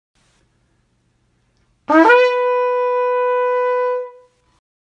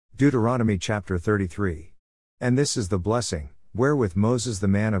Deuteronomy chapter 33. And this is the blessing, wherewith Moses the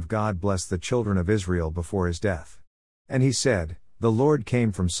man of God blessed the children of Israel before his death. And he said, The Lord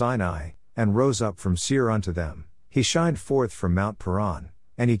came from Sinai, and rose up from Seir unto them, he shined forth from Mount Paran,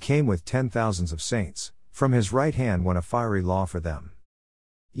 and he came with 10,000s of saints, from his right hand went a fiery law for them.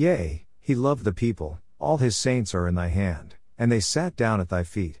 Yea, he loved the people, all his saints are in thy hand, and they sat down at thy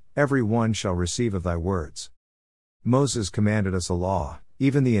feet, every one shall receive of thy words. Moses commanded us a law,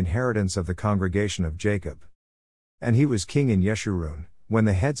 even the inheritance of the congregation of Jacob. And he was king in Yeshurun, when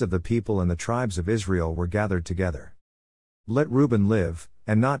the heads of the people and the tribes of Israel were gathered together. Let Reuben live,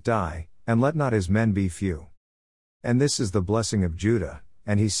 and not die, and let not his men be few. And this is the blessing of Judah,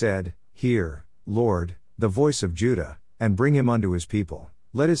 and he said, Hear, Lord, the voice of Judah, and bring him unto his people,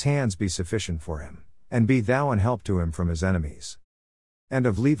 let his hands be sufficient for him, and be thou an help to him from his enemies. And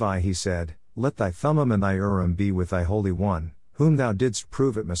of Levi he said, Let thy Thummim and thy Urim be with thy Holy One, whom thou didst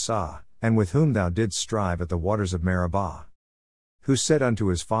prove at Massah, and with whom thou didst strive at the waters of Meribah. Who said unto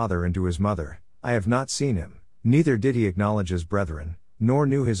his father and to his mother, I have not seen him, neither did he acknowledge his brethren, nor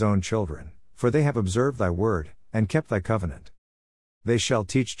knew his own children, for they have observed thy word, and kept thy covenant. They shall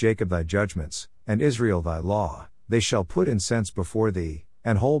teach Jacob thy judgments, and Israel thy law, they shall put incense before thee,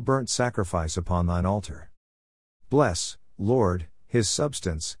 and whole burnt sacrifice upon thine altar. Bless, Lord, his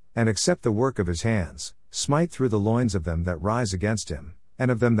substance, and accept the work of his hands, smite through the loins of them that rise against him,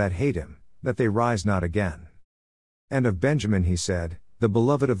 and of them that hate him, that they rise not again. And of Benjamin he said, The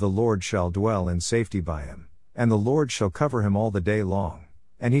beloved of the Lord shall dwell in safety by him, and the Lord shall cover him all the day long,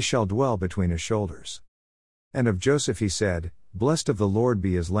 and he shall dwell between his shoulders. And of Joseph he said, Blessed of the Lord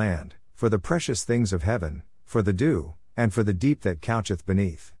be his land, for the precious things of heaven, for the dew, and for the deep that coucheth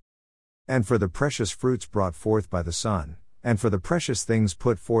beneath. And for the precious fruits brought forth by the sun, and for the precious things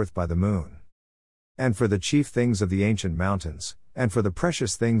put forth by the moon. And for the chief things of the ancient mountains, and for the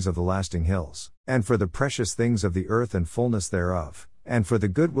precious things of the lasting hills, and for the precious things of the earth and fullness thereof, and for the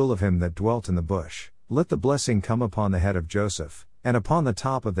good will of him that dwelt in the bush, let the blessing come upon the head of Joseph, and upon the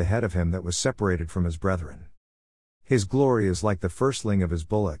top of the head of him that was separated from his brethren. His glory is like the firstling of his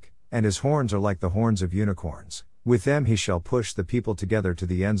bullock, and his horns are like the horns of unicorns. With them he shall push the people together to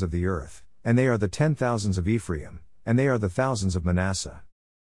the ends of the earth, and they are the 10,000s of Ephraim, and they are the thousands of Manasseh.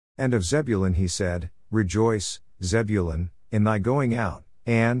 And of Zebulun he said, Rejoice, Zebulun, in thy going out,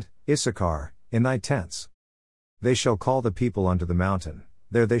 and, Issachar, in thy tents. They shall call the people unto the mountain,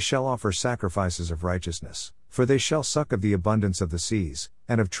 there they shall offer sacrifices of righteousness, for they shall suck of the abundance of the seas,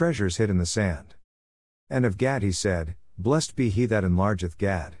 and of treasures hid in the sand. And of Gad he said, Blessed be he that enlargeth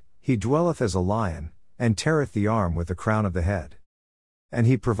Gad, he dwelleth as a lion, and teareth the arm with the crown of the head. And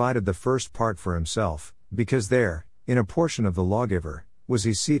he provided the first part for himself, because there, in a portion of the lawgiver, was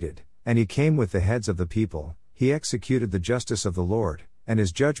he seated, and he came with the heads of the people, he executed the justice of the Lord, and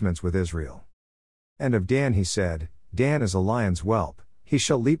his judgments with Israel. And of Dan he said, Dan is a lion's whelp, he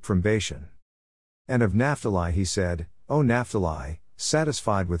shall leap from Bashan. And of Naphtali he said, O Naphtali,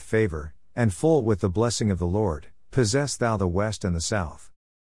 satisfied with favor, and full with the blessing of the Lord, possess thou the west and the south.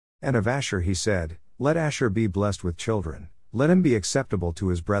 And of Asher he said, Let Asher be blessed with children, let him be acceptable to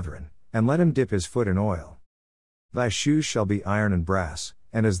his brethren, and let him dip his foot in oil. Thy shoes shall be iron and brass,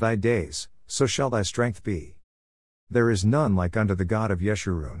 and as thy days, so shall thy strength be. There is none like unto the God of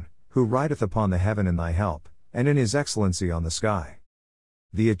Yeshurun, who rideth upon the heaven in thy help, and in his excellency on the sky.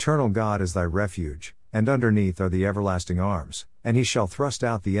 The eternal God is thy refuge, and underneath are the everlasting arms, and he shall thrust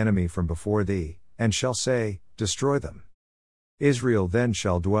out the enemy from before thee, and shall say, Destroy them. Israel then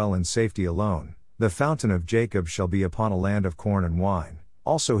shall dwell in safety alone, the fountain of Jacob shall be upon a land of corn and wine,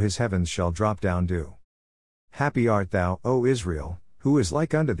 also his heavens shall drop down dew. Happy art thou, O Israel, who is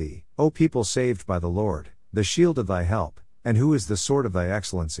like unto thee, O people saved by the Lord, the shield of thy help, and who is the sword of thy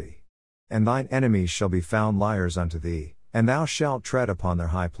excellency. And thine enemies shall be found liars unto thee, and thou shalt tread upon their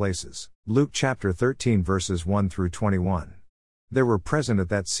high places. Luke chapter 13 verses 1 through 21. There were present at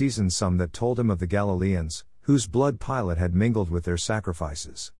that season some that told him of the Galileans, whose blood Pilate had mingled with their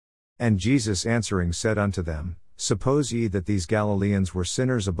sacrifices. And Jesus answering said unto them, Suppose ye that these Galileans were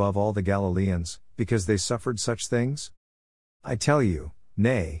sinners above all the Galileans, because they suffered such things? I tell you,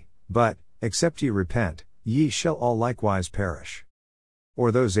 nay, but, except ye repent, ye shall all likewise perish.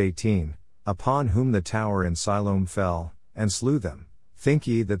 Or those 18, upon whom the tower in Siloam fell, and slew them, think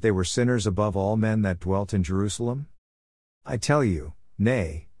ye that they were sinners above all men that dwelt in Jerusalem? I tell you,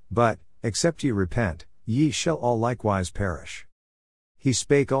 nay, but, except ye repent, ye shall all likewise perish. He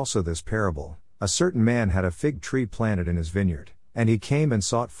spake also this parable, a certain man had a fig tree planted in his vineyard, and he came and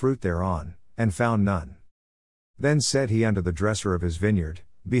sought fruit thereon, and found none. Then said he unto the dresser of his vineyard,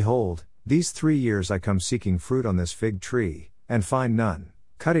 Behold, these 3 years I come seeking fruit on this fig tree, and find none.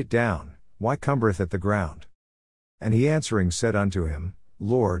 cut it down, why cumbereth it the ground? And he answering said unto him,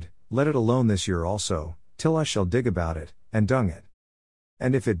 Lord, let it alone this year also, till I shall dig about it, and dung it.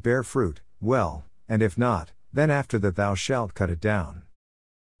 And if it bear fruit, well, and if not, then after that thou shalt cut it down.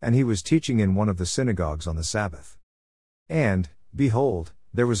 And he was teaching in one of the synagogues on the Sabbath. And, behold,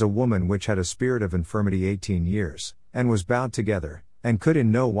 there was a woman which had a spirit of infirmity 18 years, and was bowed together, and could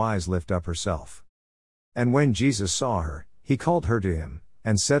in no wise lift up herself. And when Jesus saw her, he called her to him,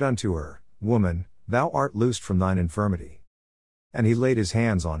 and said unto her, Woman, thou art loosed from thine infirmity. And he laid his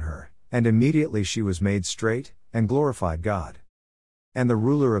hands on her, and immediately she was made straight, and glorified God. And the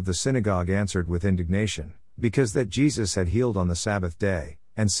ruler of the synagogue answered with indignation, because that Jesus had healed on the Sabbath day,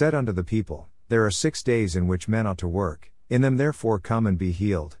 and said unto the people, There are 6 days in which men ought to work, in them therefore come and be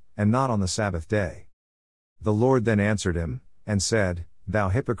healed, and not on the Sabbath day. The Lord then answered him, and said, Thou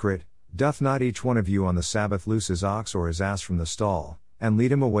hypocrite, doth not each one of you on the Sabbath loose his ox or his ass from the stall, and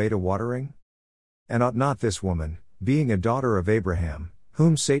lead him away to watering? And ought not this woman, being a daughter of Abraham,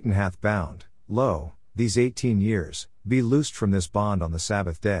 whom Satan hath bound, lo, these 18 years, be loosed from this bond on the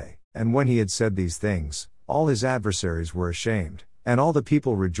Sabbath day? And when he had said these things, all his adversaries were ashamed, and all the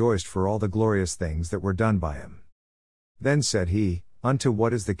people rejoiced for all the glorious things that were done by him. Then said he, Unto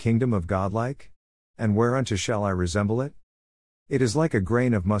what is the kingdom of God like? And whereunto shall I resemble it? It is like a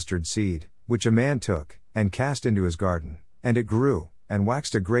grain of mustard seed, which a man took, and cast into his garden, and it grew, and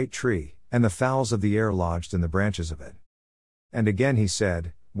waxed a great tree, and the fowls of the air lodged in the branches of it. And again he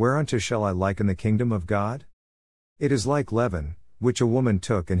said, Whereunto shall I liken the kingdom of God? It is like leaven, which a woman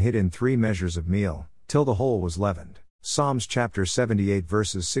took and hid in 3 measures of meal, till the whole was leavened. Psalms chapter 78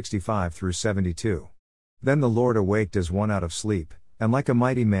 verses 65 through 72. Then the Lord awaked as one out of sleep, and like a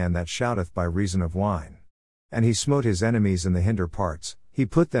mighty man that shouteth by reason of wine. And he smote his enemies in the hinder parts, he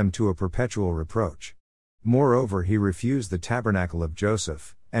put them to a perpetual reproach. Moreover he refused the tabernacle of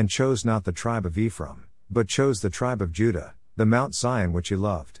Joseph, and chose not the tribe of Ephraim, but chose the tribe of Judah, the Mount Zion which he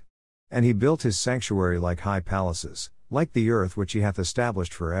loved. And he built his sanctuary like high palaces, like the earth which he hath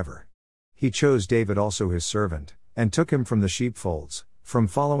established forever. He chose David also his servant, and took him from the sheepfolds, from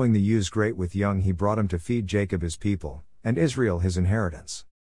following the ewes great with young he brought him to feed Jacob his people, and Israel his inheritance.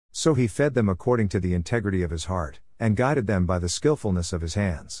 So he fed them according to the integrity of his heart, and guided them by the skillfulness of his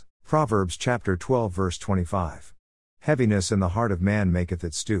hands. Proverbs chapter 12 verse 25. Heaviness in the heart of man maketh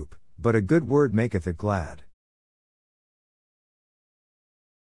it stoop, but a good word maketh it glad.